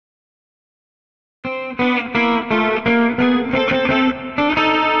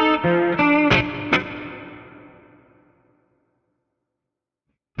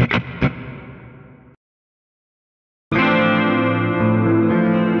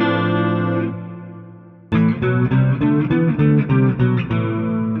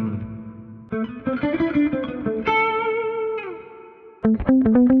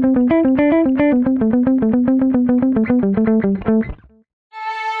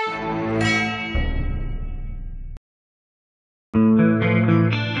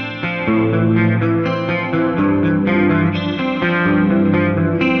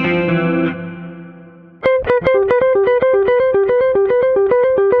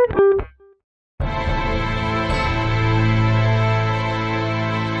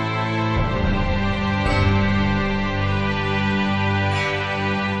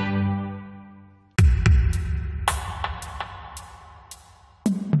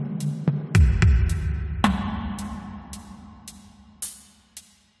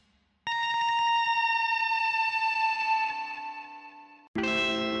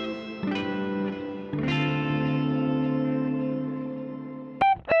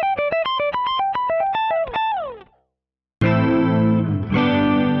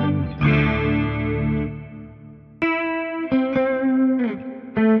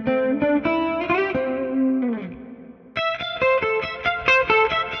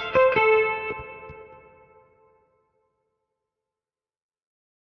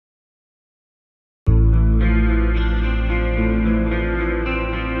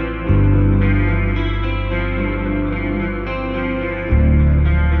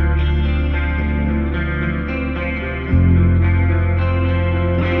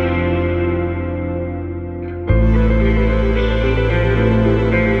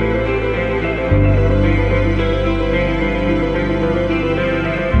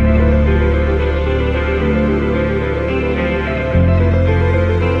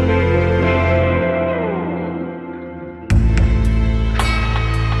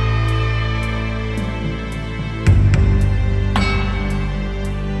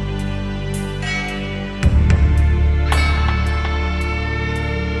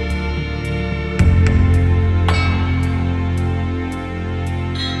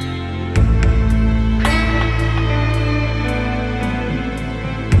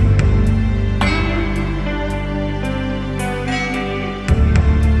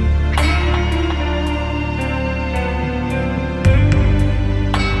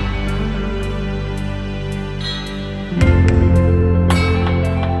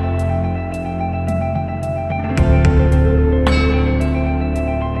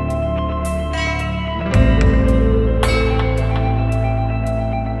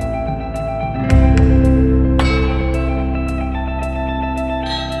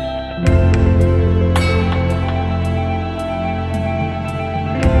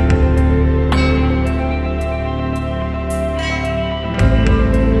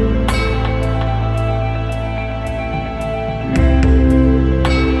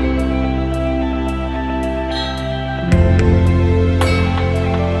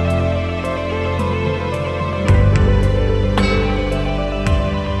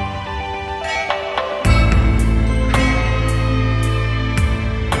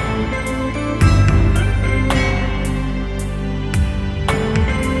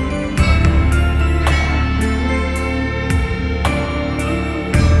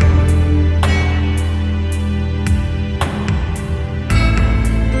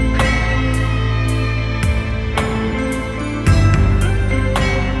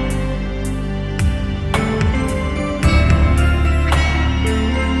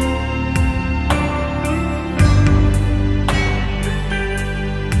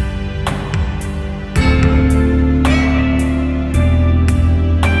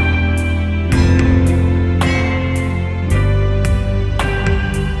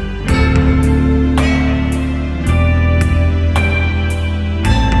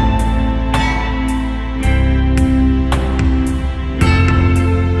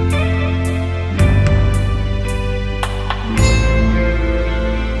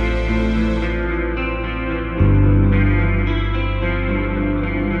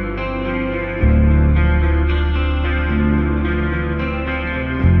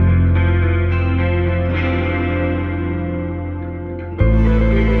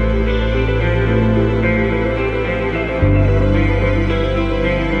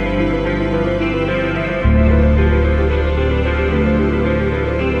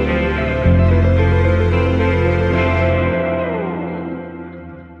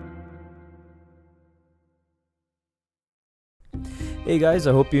Hey guys,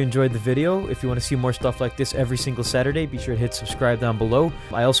 I hope you enjoyed the video. If you want to see more stuff like this every single Saturday, be sure to hit subscribe down below.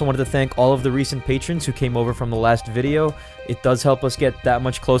 I also wanted to thank all of the recent patrons who came over from the last video. It does help us get that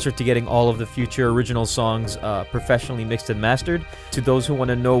much closer to getting all of the future original songs professionally mixed and mastered. To those who want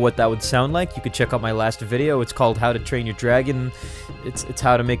to know what that would sound like, you could check out my last video. It's called How to Train Your Dragon. It's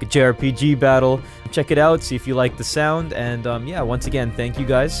how to make a JRPG battle. Check it out, see if you like the sound, and yeah, once again, thank you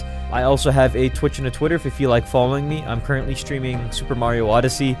guys. I also have a Twitch and a Twitter if you feel like following me. I'm currently streaming Super Mario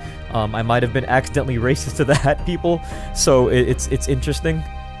Odyssey. I might have been accidentally racist to the hat people, so it's interesting.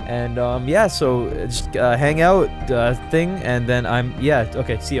 And yeah, so just hang out, and then yeah,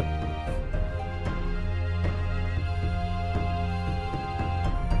 okay, see ya.